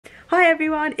Hi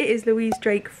everyone, it is Louise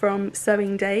Drake from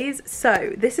Sewing Daze.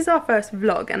 So this is our first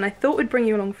vlog and I thought we'd bring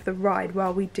you along for the ride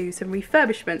while we do some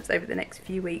refurbishments over the next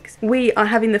few weeks. We are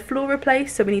having the floor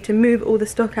replaced, so we need to move all the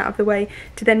stock out of the way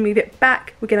to then move it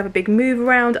back. We're gonna have a big move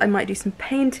around. I might do some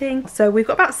painting. So we've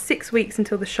got about 6 weeks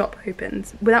until the shop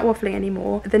opens. Without waffling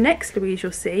anymore, the next Louise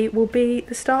you'll see will be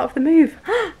the start of the move.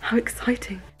 How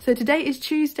exciting. So today is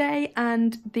Tuesday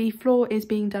and the floor is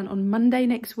being done on Monday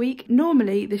next week.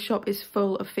 Normally the shop is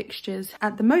full of fixtures.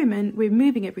 At the moment we're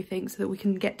moving everything so that we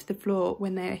can get to the floor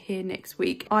when they're here next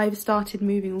week. I've started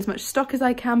moving as much stock as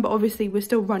I can, but obviously we're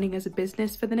still running as a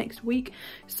business for the next week,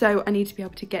 so I need to be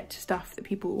able to get to stuff that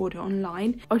people order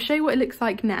online. I'll show you what it looks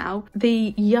like now.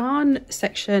 The yarn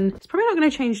section, it's probably not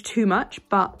going to change too much,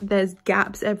 but there's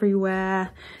gaps everywhere.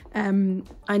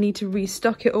 I need to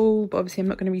restock it all, but obviously I'm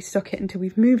not going to restock it until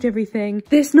we've moved everything.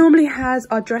 This normally has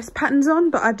our dress patterns on,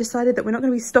 but I've decided that we're not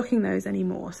going to be stocking those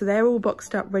anymore. So they're all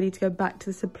boxed up, ready to go back to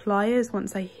the suppliers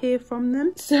once I hear from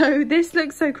them. So this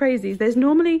looks so crazy. There's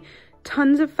normally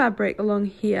tons of fabric along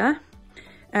here.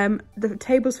 The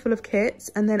table's full of kits,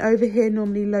 and then over here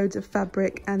normally loads of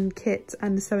fabric and kits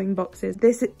and sewing boxes.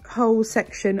 This whole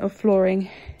section of flooring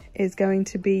is going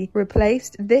to be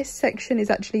replaced. This section is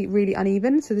actually really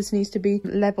uneven, so this needs to be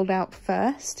leveled out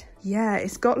first. Yeah,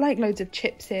 it's got like loads of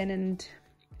chips in and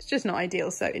it's just not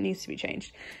ideal, so it needs to be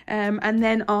changed. And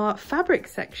then our fabric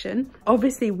section,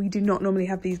 obviously we do not normally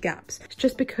have these gaps. It's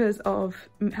just because of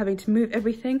having to move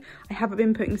everything. I haven't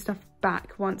been putting stuff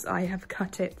back once I have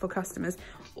cut it for customers,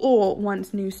 or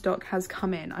once new stock has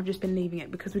come in. I've just been leaving it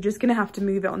because we're just gonna have to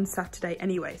move it on Saturday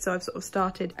anyway, so I've sort of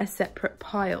started a separate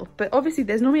pile. But obviously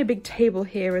there's normally a big table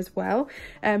here as well,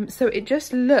 so it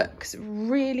just looks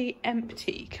really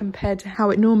empty compared to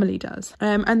how it normally does.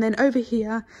 And then over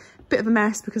here, bit of a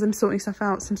mess because I'm sorting stuff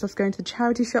out. Some stuff's going to the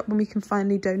charity shop when we can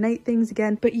finally donate things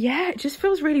again. But yeah, it just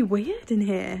feels really weird in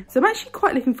here. So I'm actually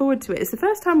quite looking forward to it. It's the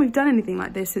first time we've done anything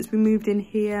like this since we moved in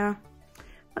here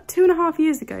about 2.5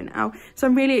 years ago now, so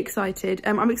I'm really excited.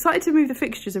 I'm excited to move the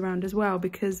fixtures around as well,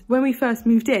 because when we first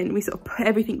moved in we sort of put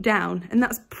everything down and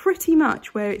that's pretty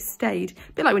much where it stayed,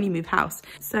 a bit like when you move house.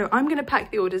 So I'm going to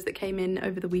pack the orders that came in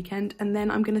over the weekend and then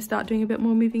I'm going to start doing a bit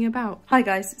more moving about. Hi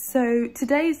guys, so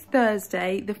today's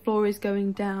Thursday, the floor is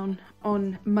going down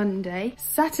on Monday.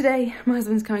 Saturday my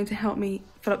husband's coming to help me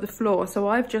fill up the floor, so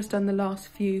I've just done the last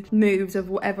few moves of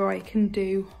whatever I can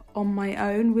do on my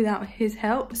own without his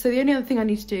help. So the only other thing I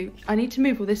need to do, I need to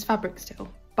move all this fabric still,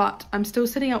 but I'm still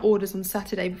sending out orders on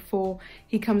Saturday before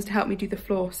he comes to help me do the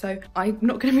floor, so I'm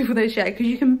not going to move all those yet, because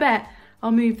you can bet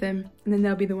I'll move them and then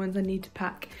they'll be the ones I need to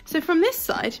pack. So from this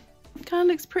side it kind of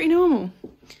looks pretty normal,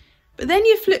 but then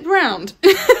you flip round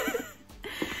and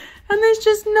there's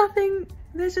just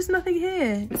nothing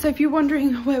here. So if you're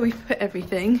wondering where we've put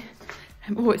everything,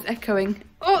 oh, it's echoing,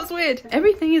 oh, it's weird,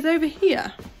 everything is over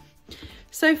here.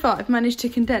 So far I've managed to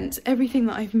condense everything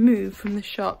that I've moved from the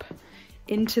shop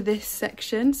into this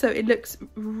section, so it looks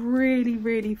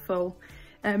really full.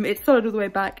 It's solid all the way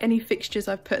back. Any fixtures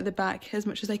I've put at the back as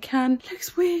much as I can.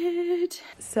 Looks weird.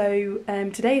 So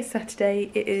today is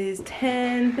Saturday, it is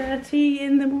 10:30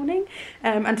 in the morning,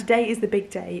 and today is the big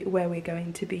day where we're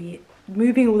going to be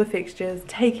moving all the fixtures,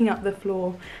 taking up the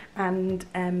floor and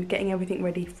getting everything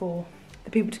ready for the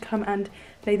people to come and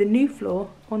lay the new floor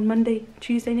on Monday,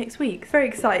 Tuesday next week. It's very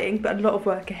exciting, but a lot of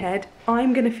work ahead.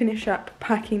 I'm going to finish up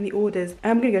packing the orders.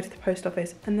 I'm going to go to the post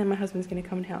office and then my husband's going to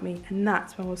come and help me, and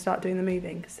that's when we'll start doing the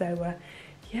moving. So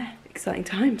yeah, exciting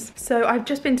times. So I've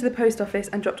just been to the post office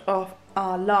and dropped off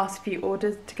our last few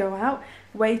orders to go out,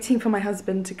 waiting for my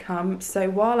husband to come.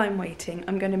 So while I'm waiting,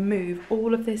 I'm going to move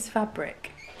all of this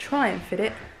fabric, try and fit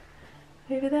it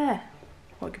over there.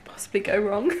 What could possibly go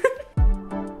wrong?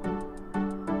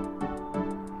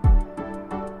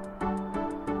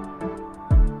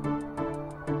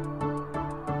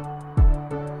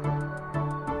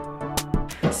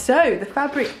 So the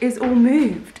fabric is all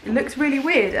moved. It looks really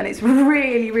weird and it's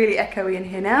really echoey in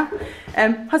here now.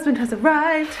 Husband has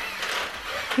arrived.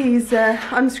 He's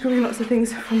unscrewing lots of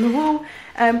things from the wall.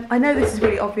 I know this is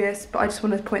really obvious, but I just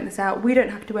want to point this out. We don't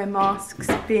have to wear masks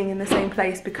being in the same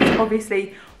place because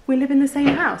obviously we live in the same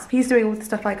house. He's doing all the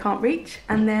stuff I can't reach.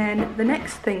 And then the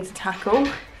next thing to tackle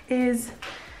is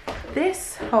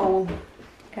this whole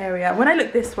area. When I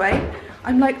look this way,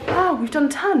 I'm like, oh, we've done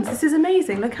tons. This is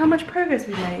amazing. Look how much progress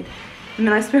we've made. And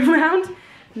then I spin around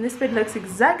and this bit looks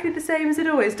exactly the same as it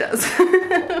always does.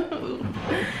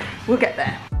 We'll get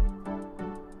there.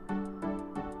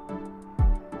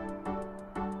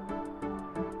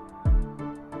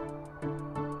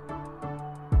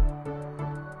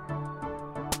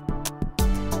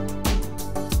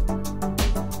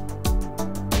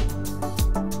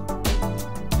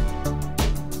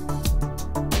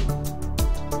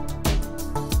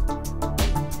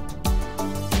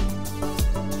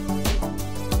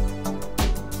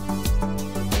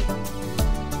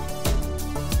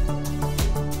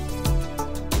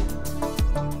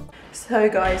 So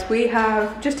guys, we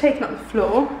have just taken up the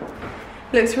floor.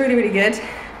 Looks really, really good.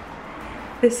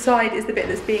 This side is the bit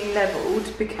that's being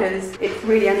levelled because it's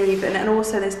really uneven, and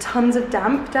also there's tons of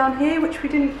damp down here, which we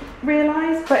didn't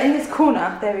realise. But in this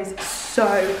corner, there is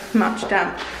so much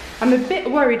damp. I'm a bit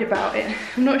worried about it.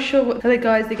 I'm not sure what the other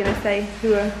guys are going to say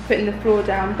who are putting the floor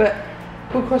down, but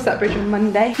we'll cross that bridge on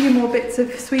Monday. A few more bits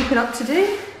of sweeping up to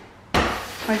do.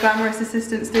 My glamorous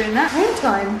assistant's doing that. Home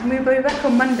time. We'll be back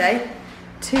on Monday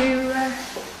to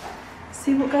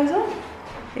see what goes on.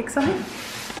 Exciting.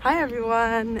 Hi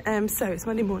everyone. So it's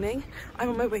Monday morning. I'm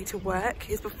on my way to work.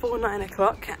 It's before 9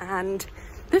 o'clock and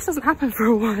this doesn't happen for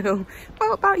a while.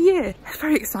 Well, about a year. It's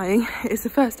very exciting. It's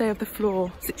the first day of the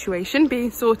floor situation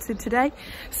being sorted today.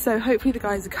 So hopefully the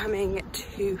guys are coming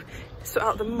to sort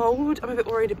out the mould. I'm a bit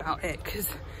worried about it because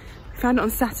we found it on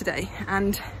Saturday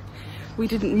and we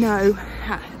didn't know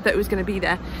that it was going to be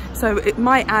there. So it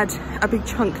might add a big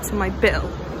chunk to my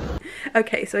bill.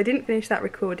 Okay, so I didn't finish that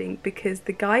recording because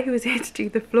the guy who was here to do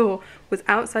the floor was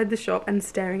outside the shop and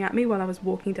staring at me while I was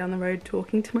walking down the road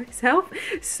talking to myself.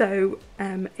 So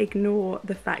ignore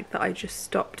the fact that I just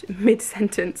stopped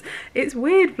mid-sentence. It's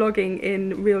weird vlogging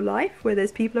in real life where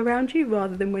there's people around you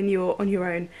rather than when you're on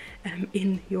your own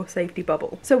in your safety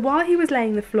bubble. So while he was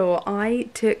laying the floor, I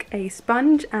took a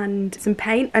sponge and some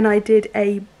paint and I did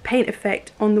a paint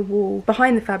effect on the wall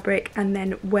behind the fabric and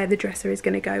then where the dresser is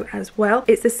going to go as well.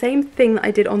 It's the same thing that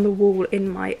I did on the wall in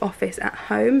my office at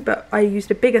home, but I used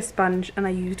a bigger sponge and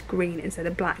I used green instead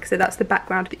of black. So that's the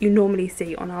background that you normally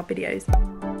see on our videos.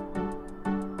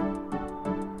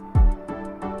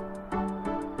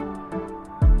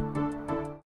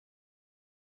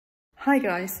 Hi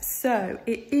guys, so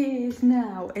it is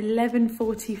now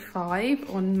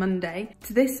 11:45 on Monday.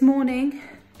 So this morning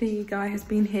the guy has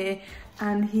been here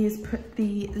and he has put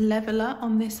the leveller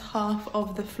on this half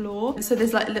of the floor. So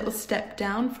there's like a little step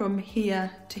down from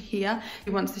here to here.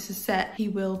 Once this is set, he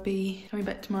will be coming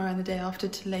back tomorrow and the day after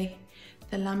to lay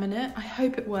the laminate. I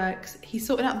hope it works. He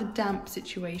sorted out the damp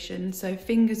situation, so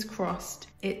fingers crossed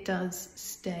it does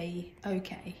stay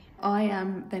okay. I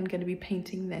am then going to be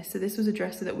painting this. So this was a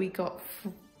dresser that we got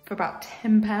for about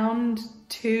 £10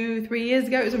 2-3 years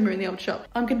ago. It was when we were in the old shop.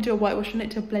 I'm going to do a whitewash on it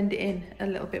to blend it in a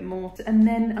little bit more. And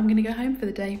then I'm going to go home for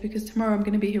the day because tomorrow I'm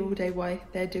going to be here all day while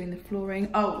they're doing the flooring.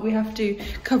 Oh, we have to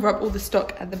cover up all the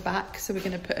stock at the back. So we're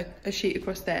going to put a sheet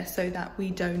across there so that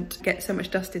we don't get so much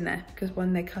dust in there, because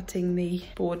when they're cutting the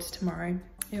boards tomorrow,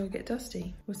 it will get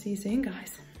dusty. We'll see you soon,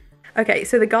 guys. Okay,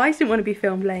 so the guys didn't want to be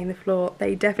filmed laying the floor.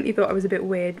 They definitely thought I was a bit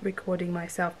weird recording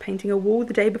myself painting a wall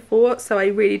the day before, so I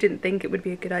really didn't think it would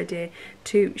be a good idea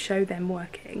to show them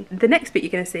working. The next bit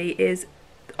you're going to see is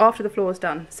after the floor's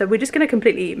done. So we're just going to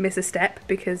completely miss a step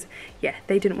because, yeah,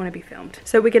 they didn't want to be filmed.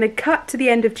 So we're going to cut to the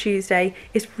end of Tuesday.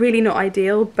 It's really not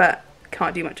ideal, but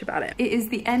can't do much about it. It is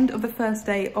the end of the first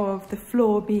day of the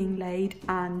floor being laid,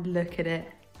 and look at it.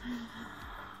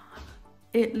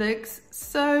 It looks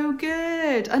so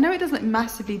good. I know it doesn't look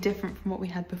massively different from what we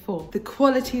had before. The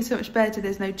quality is so much better.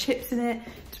 There's no chips in it.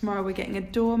 Tomorrow we're getting a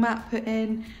doormat put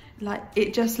in. Like,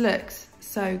 it just looks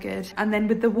so good. And then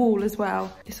with the wall as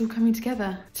well, it's all coming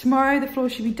together. Tomorrow the floor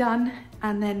should be done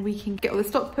and then we can get all the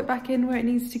stock put back in where it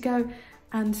needs to go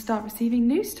and start receiving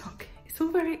new stock. It's all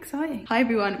very exciting. Hi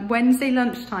everyone, Wednesday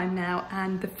lunchtime now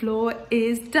and the floor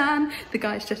is done. The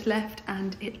guys just left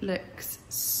and it looks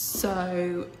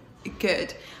so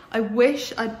good. I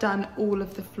wish I'd done all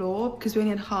of the floor because we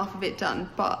only had half of it done,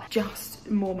 but just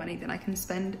more money than I can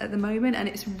spend at the moment, and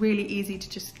it's really easy to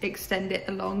just extend it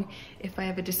along if I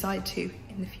ever decide to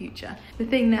in the future. The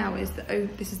thing now is that, oh,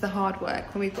 this is the hard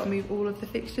work when we've got to move all of the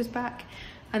fixtures back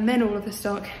and then all of the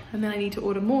stock, and then I need to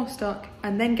order more stock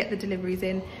and then get the deliveries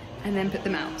in and then put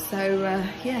them out. So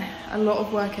yeah, a lot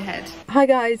of work ahead. Hi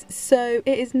guys, so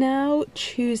it is now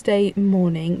Tuesday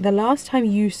morning. The last time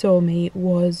you saw me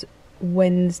was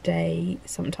Wednesday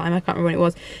sometime, I can't remember when it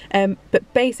was,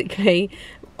 but basically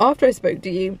after I spoke to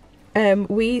you,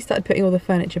 we started putting all the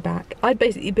furniture back. I'd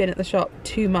basically been at the shop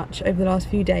too much over the last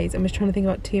few days and was trying to think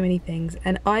about too many things,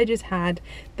 and I just had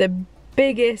the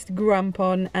biggest grump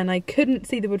on and I couldn't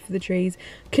see the wood for the trees,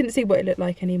 couldn't see what it looked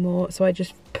like anymore, so I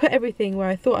just put everything where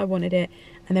I thought I wanted it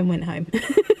and then went home.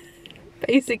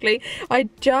 Basically, I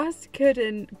just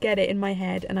couldn't get it in my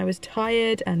head and I was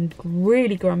tired and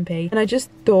really grumpy, and I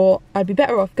just thought I'd be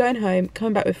better off going home,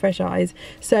 coming back with fresh eyes.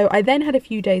 So I then had a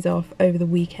few days off over the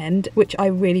weekend, which I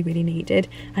really needed,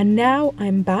 and now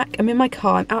I'm back. I'm in my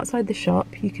car, I'm outside the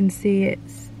shop, you can see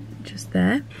it's just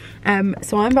there.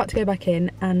 So I'm about to go back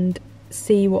in and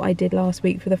see what I did last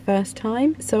week for the first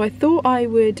time. So I thought I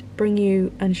would bring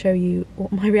you and show you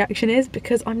what my reaction is,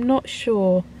 because I'm not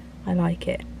sure I like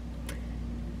it.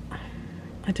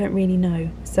 I don't really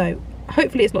know. So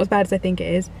hopefully it's not as bad as I think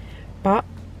it is, but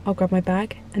I'll grab my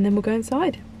bag and then we'll go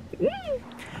inside.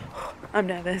 I'm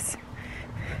nervous.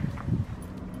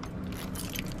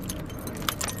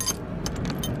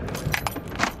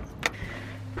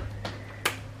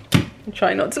 I'm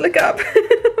trying not to look up.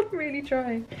 I'm really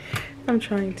trying. I'm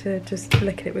trying to just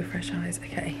look at it with fresh eyes.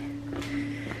 Okay.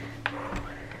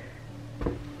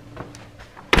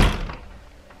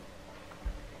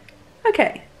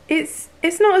 Okay, it's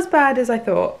not as bad as I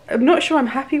thought. I'm not sure I'm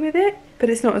happy with it, but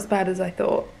it's not as bad as I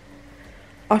thought.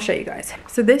 I'll show you guys.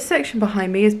 So this section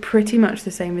behind me is pretty much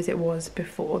the same as it was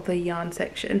before, the yarn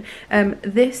section.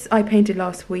 This I painted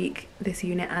last week, this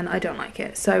unit, and I don't like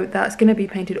it. So that's going to be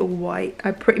painted all white.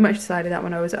 I pretty much decided that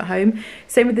when I was at home.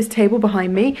 Same with this table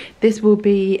behind me. This will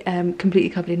be completely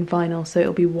covered in vinyl, so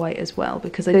it'll be white as well,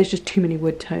 because there's just too many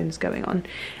wood tones going on.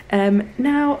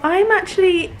 Now, I'm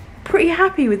actually pretty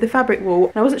happy with the fabric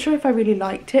wall. I wasn't sure if I really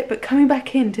liked it, but coming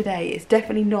back in today, it's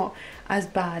definitely not as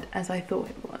bad as I thought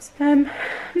it was. I'm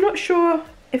not sure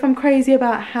if I'm crazy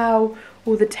about how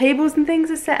all the tables and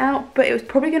things are set out, but it was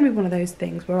probably going to be one of those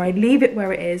things where I leave it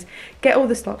where it is, get all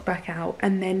the stock back out,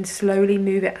 and then slowly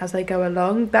move it as I go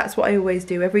along. That's what I always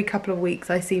do. Every couple of weeks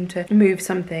I seem to move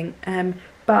something,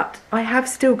 but I have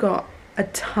still got a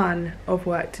ton of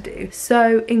work to do.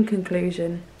 So in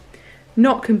conclusion,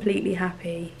 not completely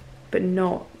happy, but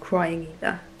not crying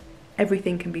either.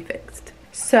 Everything can be fixed.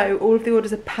 So all of the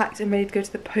orders are packed and ready to go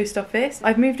to the post office.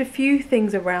 I've moved a few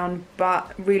things around,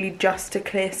 but really just to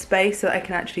clear space so that I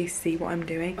can actually see what I'm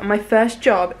doing. My first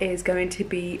job is going to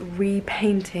be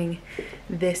repainting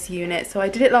this unit. So I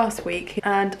did it last week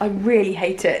and I really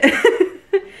hate it.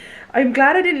 I'm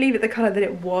glad I didn't leave it the colour that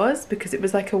it was, because it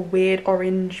was like a weird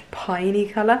orange piney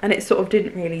colour and it sort of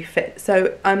didn't really fit.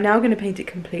 So I'm now going to paint it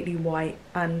completely white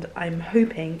and I'm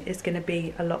hoping it's going to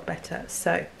be a lot better.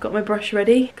 So got my brush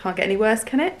ready. Can't get any worse,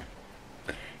 can it?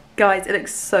 Guys, it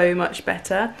looks so much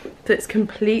better. So it's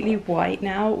completely white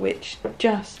now, which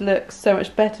just looks so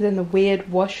much better than the weird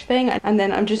wash thing. And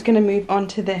then I'm just going to move on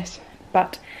to this,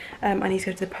 but I need to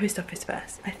go to the post office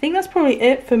first. I think that's probably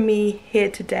it for me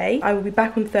here today. I will be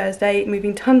back on Thursday,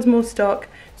 moving tons more stock,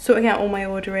 sorting out all my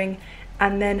ordering,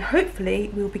 and then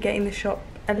hopefully we'll be getting the shop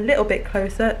a little bit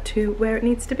closer to where it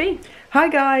needs to be. Hi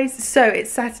guys, so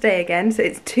it's Saturday again, so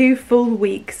it's 2 full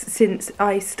weeks since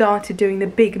I started doing the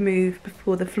big move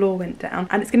before the floor went down,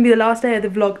 and it's going to be the last day of the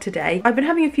vlog today. I've been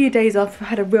having a few days off, I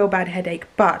had a real bad headache,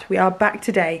 but we are back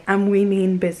today and we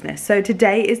mean business. So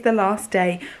today is the last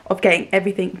day of getting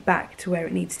everything back to where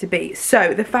it needs to be.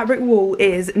 So the fabric wall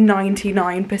is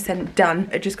 99% done.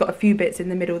 I just got a few bits in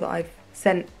the middle that I've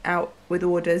sent out with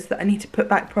orders that I need to put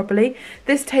back properly.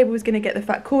 This table is going to get the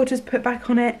fat quarters put back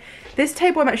on it. This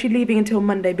table I'm actually leaving until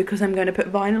Monday because I'm going to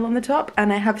put vinyl on the top,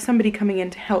 and I have somebody coming in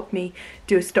to help me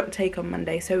do a stock take on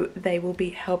Monday, so they will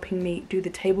be helping me do the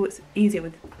table. It's easier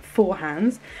with 4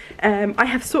 hands. I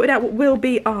have sorted out what will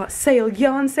be our sale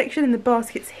yarn section in the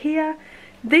baskets here.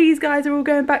 These guys are all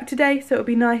going back today, so it'll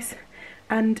be nice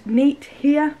and neat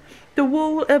here. The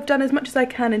wall I've done as much as I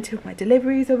can until my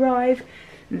deliveries arrive.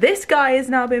 This guy has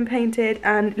now been painted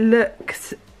and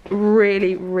looks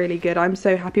really, really good. I'm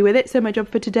so happy with it. So my job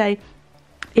for today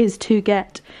is to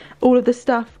get all of the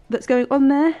stuff that's going on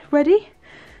there ready.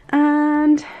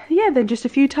 And yeah, then just a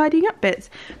few tidying up bits.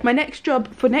 My next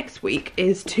job for next week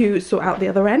is to sort out the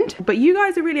other end. But you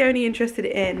guys are really only interested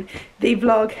in the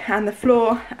vlog and the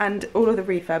floor and all of the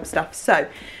refurb stuff. So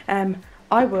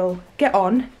I will get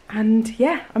on, and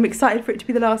yeah, I'm excited for it to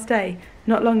be the last day.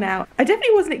 Not long now. I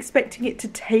definitely wasn't expecting it to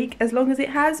take as long as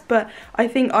it has, but I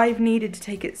think I've needed to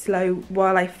take it slow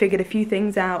while I figured a few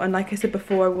things out, and like I said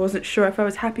before, I wasn't sure if I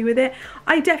was happy with it.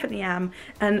 I definitely am,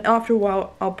 and after a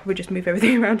while I'll probably just move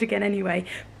everything around again anyway,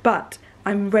 but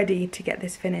I'm ready to get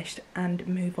this finished and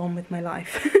move on with my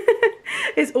life.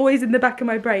 It's always in the back of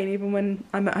my brain, even when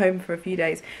I'm at home for a few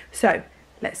days. So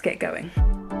let's get going.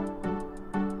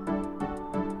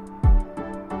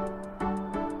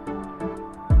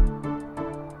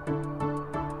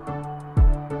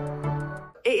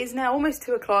 It is now almost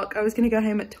 2 o'clock. I was going to go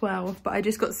home at 12, but I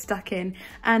just got stuck in.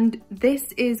 And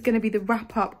this is going to be the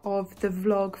wrap up of the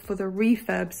vlog for the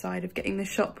refurb side of getting the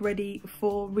shop ready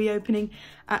for reopening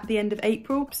at the end of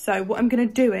April. So what I'm going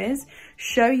to do is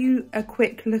show you a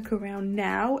quick look around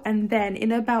now, and then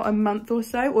in about a month or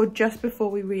so, or just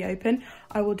before we reopen,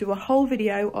 I will do a whole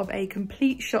video of a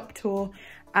complete shop tour,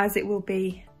 as it will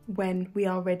be when we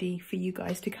are ready for you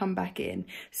guys to come back in.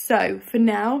 So for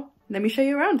now, let me show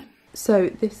you around. So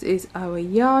this is our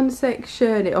yarn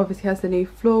section. It obviously has the new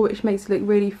floor, which makes it look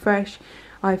really fresh.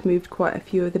 I've moved quite a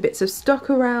few of the bits of stock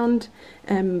around,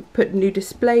 put new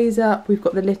displays up. We've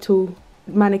got the little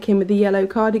mannequin with the yellow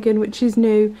cardigan, which is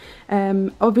new.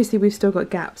 Obviously we've still got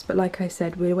gaps, but like I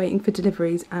said, we're waiting for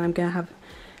deliveries and I'm going to have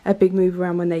a big move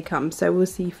around when they come, so we'll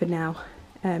see. For now,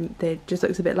 it just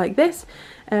looks a bit like this.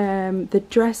 The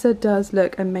dresser does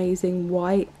look amazing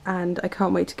white, and I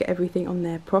can't wait to get everything on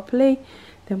there properly.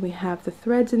 Then we have the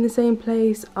threads in the same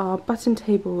place. Our button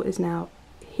table is now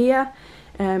here.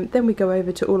 Then we go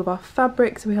over to all of our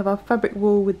fabrics. We have our fabric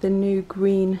wall with the new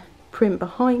green print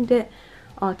behind it,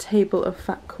 our table of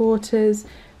fat quarters,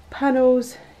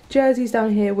 panels, jerseys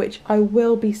down here, which I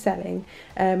will be selling.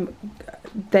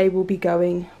 They will be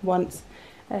going once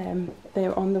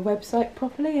they're on the website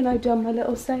properly and I've done my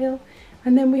little sale.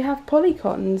 And then we have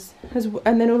polycons,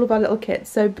 and then all of our little kits.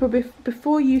 So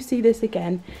before you see this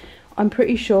again, I'm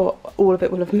pretty sure all of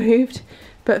it will have moved.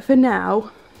 But for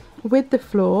now, with the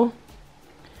floor,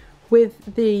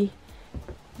 with the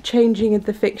changing of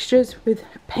the fixtures, with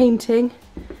painting,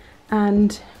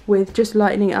 and with just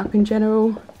lightening it up in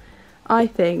general, I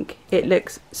think it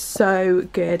looks so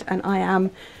good and I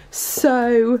am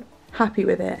so happy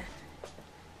with it.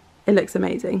 It looks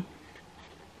amazing.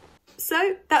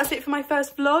 So that's it for my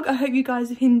first vlog. I hope you guys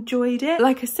have enjoyed it.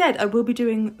 Like I said, I will be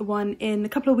doing one in a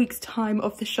couple of weeks' time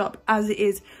of the shop as it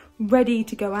is ready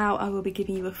to go out. I will be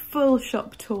giving you a full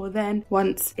shop tour then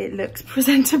once it looks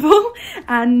presentable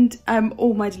and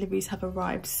all my deliveries have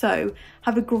arrived. So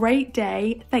have a great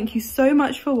day. Thank you so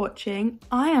much for watching.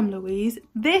 I am Louise.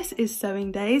 This is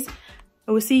Sewing Daze.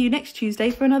 I will see you next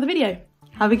Tuesday for another video.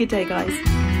 Have a good day,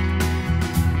 guys.